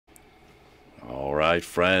right,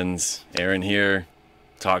 friends, Aaron here,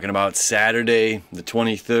 talking about Saturday, the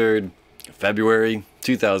 23rd of February,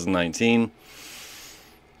 2019.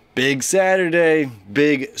 Big Saturday,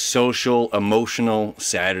 big social, emotional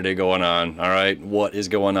Saturday going on, all right? What is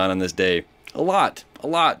going on this day? A lot.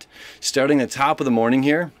 Starting at the top of the morning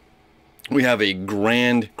here, we have a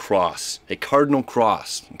grand cross, a cardinal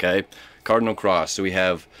cross, okay? Cardinal cross. So we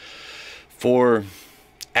have 4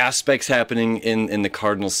 aspects happening in the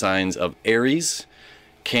cardinal signs of Aries,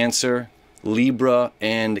 Cancer, Libra,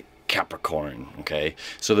 and Capricorn, okay?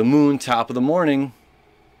 So the moon, top of the morning,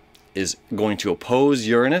 is going to oppose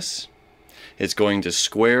Uranus. It's going to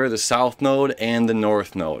square the south node and the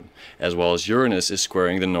north node, as well as Uranus is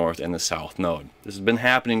squaring the north and the south node. This has been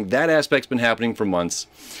happening, that aspect's been happening for months,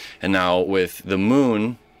 and now with the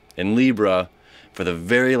moon in Libra for the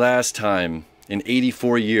very last time in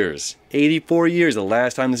 84 years. 84 years, the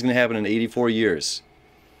last time this is going to happen in 84 years.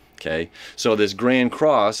 Okay, so this grand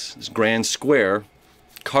cross, this grand square,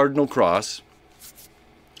 cardinal cross,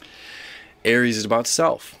 Aries is about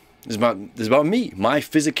self. It's about me, my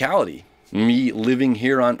physicality, me living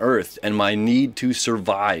here on earth and my need to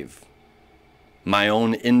survive, my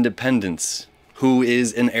own independence. Who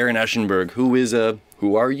is an Aaron Eschenberg?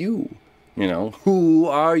 Who are you? You know, who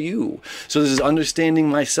are you? So this is understanding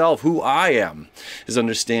myself, who I am. This is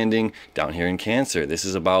understanding down here in Cancer. This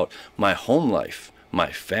is about my home life,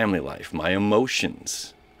 my family life, my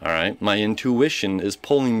emotions. All right, my intuition is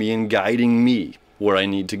pulling me and guiding me where I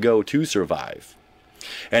need to go to survive.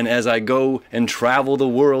 And as I go and travel the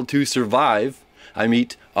world to survive, I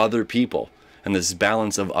meet other people. And this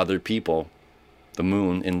balance of other people, the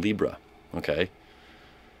moon in Libra, okay?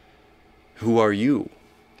 Who are you?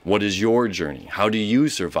 What is your journey? How do you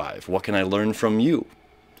survive? What can I learn from you?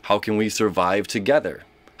 How can we survive together?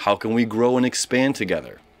 How can we grow and expand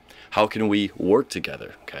together? How can we work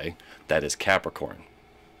together? Okay, that is Capricorn.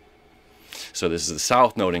 So this is the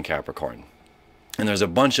south node in Capricorn. And there's a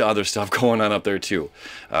bunch of other stuff going on up there too.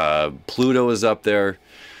 Pluto is up there.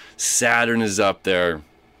 Saturn is up there.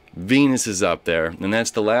 Venus is up there, and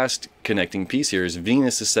that's the last connecting piece here is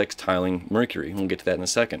Venus is sextiling Mercury. We'll get to that in a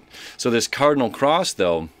second. So this cardinal cross,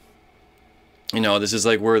 though, you know, this is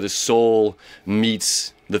like where the soul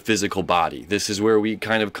meets the physical body. This is where we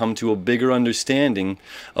kind of come to a bigger understanding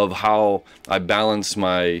of how I balance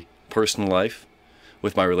my personal life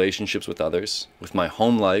with my relationships with others, with my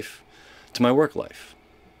home life, to my work life.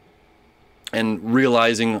 And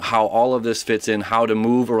realizing how all of this fits in, how to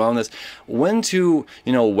move around this, when to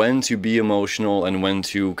be emotional and when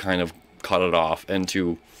to kind of cut it off and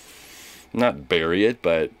to not bury it,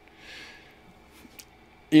 but,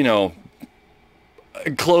 you know,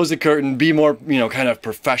 close the curtain, be more, you know, kind of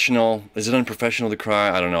professional. Is it unprofessional to cry?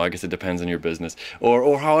 I don't know. I guess it depends on your business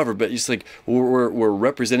or however, but it's like we're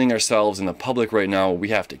representing ourselves in the public right now. We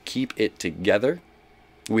have to keep it together.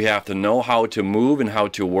 We have to know how to move and how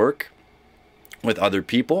to work with other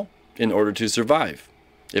people in order to survive.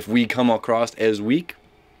 If we come across as weak,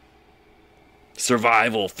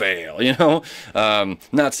 survival fail, you know?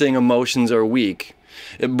 Not saying emotions are weak,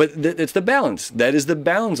 but it's the balance. That is the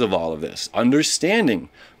balance of all of this. Understanding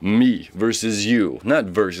me versus you. Not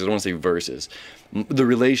versus, I don't want to say versus. The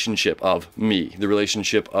relationship of me, the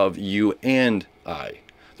relationship of you and I.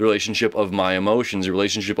 The relationship of my emotions, the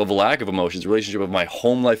relationship of lack of emotions, the relationship of my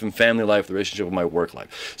home life and family life, the relationship of my work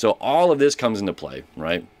life. So all of this comes into play,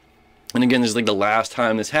 right? And again, this is like the last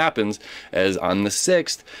time this happens, as on the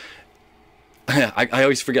 6th, I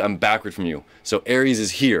always forget I'm backward from you. So Aries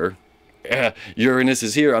is here, Uranus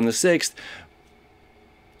is here on the 6th.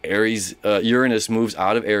 Uranus moves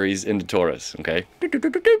out of Aries into Taurus, okay?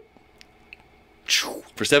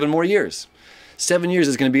 For 7 more years. 7 years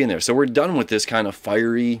is going to be in there. So we're done with this kind of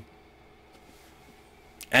fiery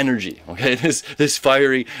energy, okay? This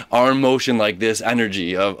fiery arm motion, like this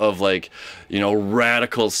energy of like, you know,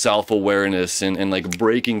 radical self-awareness and like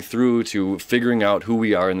breaking through to figuring out who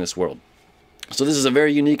we are in this world. So this is a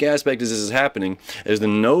very unique aspect as this is happening, as the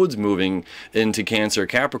nodes moving into Cancer,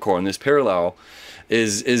 Capricorn. This parallel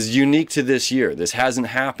is unique to this year. This hasn't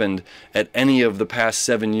happened at any of the past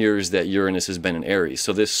 7 years that Uranus has been in Aries.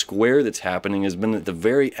 So this square that's happening has been at the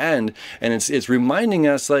very end, and it's reminding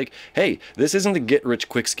us like, hey, this isn't the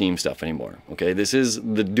get-rich-quick scheme stuff anymore. Okay, this is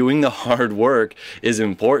doing the hard work is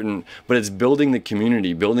important, but it's building the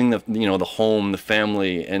community, building the the home, the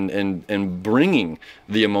family, and bringing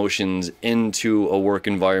the emotions into a work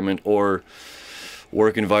environment or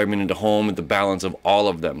work environment into home, and the balance of all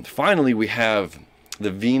of them. Finally, we have the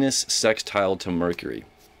Venus sextile to Mercury.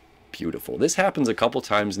 Beautiful. This happens a couple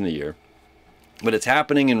times in the year, but it's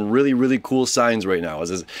happening in really, really cool signs right now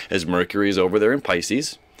as Mercury is over there in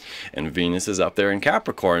Pisces. and Venus is up there in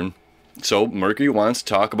Capricorn. So Mercury wants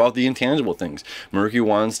to talk about the intangible things. Mercury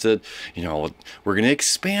wants to, you know, we're going to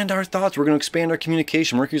expand our thoughts. We're going to expand our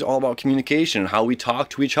communication. Mercury's all about communication and how we talk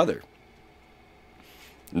to each other.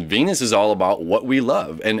 Venus is all about what we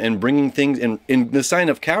love and bringing things in the sign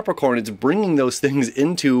of Capricorn. It's bringing those things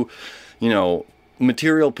into, you know,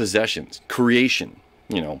 material possessions, creation,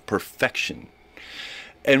 you know, perfection.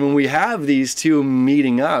 And when we have these two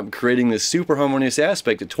meeting up, creating this super harmonious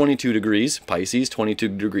aspect at 22 degrees Pisces, 22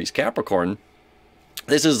 degrees Capricorn,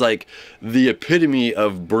 this is like the epitome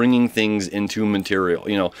of bringing things into material,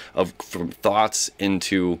 you know, from thoughts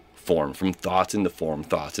into form, from thoughts into form,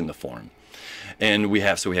 thoughts into form. And we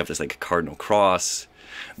have this like cardinal cross.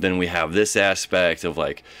 Then we have this aspect of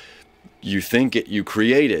like, you think it, you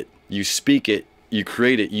create it, you speak it, you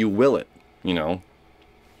create it, you will it, you know.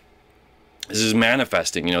 This is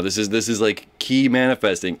manifesting, you know, this is like key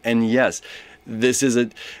manifesting. And yes, this is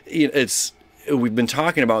we've been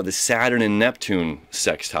talking about the Saturn and Neptune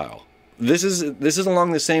sextile. This is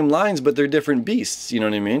along the same lines, but they're different beasts, you know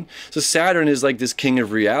what I mean? So Saturn is like this king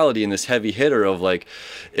of reality and this heavy hitter of like,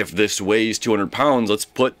 if this weighs 200 pounds, let's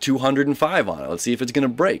put 205 on it. Let's see if it's going to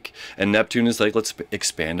break. And Neptune is like, let's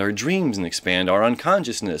expand our dreams and expand our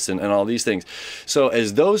unconsciousness and all these things. So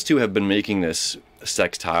as those two have been making this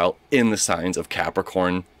sextile in the signs of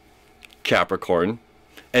Capricorn,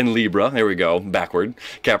 and Libra, there we go, backward,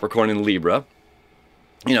 Capricorn and Libra,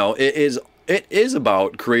 you know, it is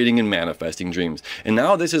about creating and manifesting dreams. And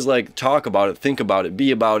now this is like, talk about it, think about it,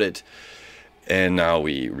 be about it. And now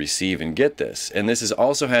we receive and get this. And this is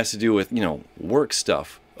also has to do with, you know, work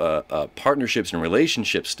stuff, partnerships and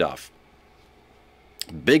relationship stuff.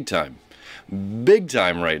 Big time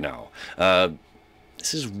right now.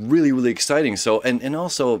 This is really, really exciting. So, and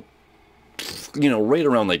also, you know, right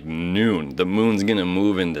around like noon, the moon's gonna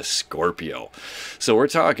move into Scorpio. So we're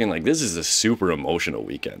talking like, this is a super emotional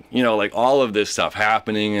weekend, you know, like all of this stuff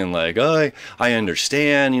happening and like, oh, I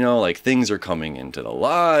understand, you know, like things are coming into the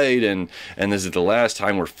light and this is the last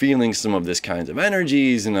time we're feeling some of this kinds of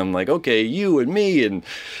energies. And I'm like, okay, you and me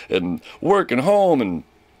and work and home and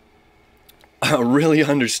really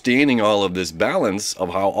understanding all of this balance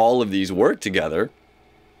of how all of these work together.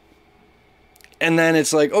 And then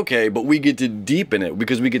it's like, okay, but we get to deepen it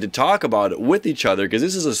because we get to talk about it with each other because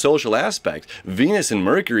this is a social aspect. Venus and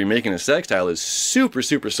Mercury making a sextile is super,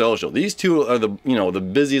 super social. These two are the, you know, the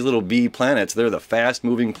busiest little bee planets. They're the fast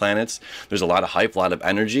moving planets. There's a lot of hype, a lot of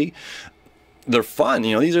energy. They're fun,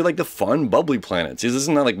 you know, these are like the fun, bubbly planets. This is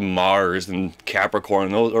not like Mars and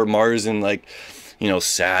Capricorn, or Mars and like, you know,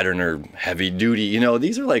 Saturn or heavy duty, you know,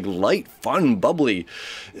 these are like light, fun, bubbly.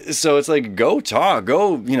 So it's like, go,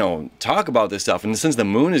 you know, talk about this stuff. And since the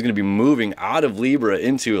moon is going to be moving out of Libra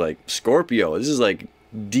into like Scorpio, this is like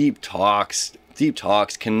deep talks,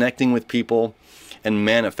 connecting with people and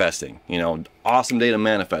manifesting, you know, awesome day to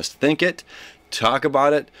manifest. Think it, talk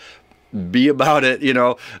about it, be about it, you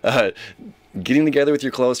know, getting together with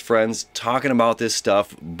your close friends, talking about this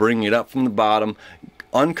stuff, bringing it up from the bottom,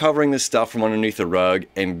 uncovering this stuff from underneath the rug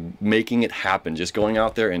and making it happen. Just going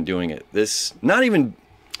out there and doing it. It's not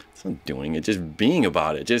doing it, just being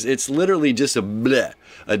about it. It's literally just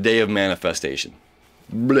a day of manifestation.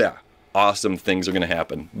 Blah. Awesome things are going to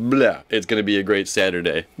happen. Blah. It's going to be a great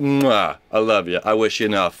Saturday. Mwah. I love you. I wish you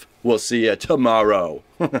enough. We'll see you tomorrow.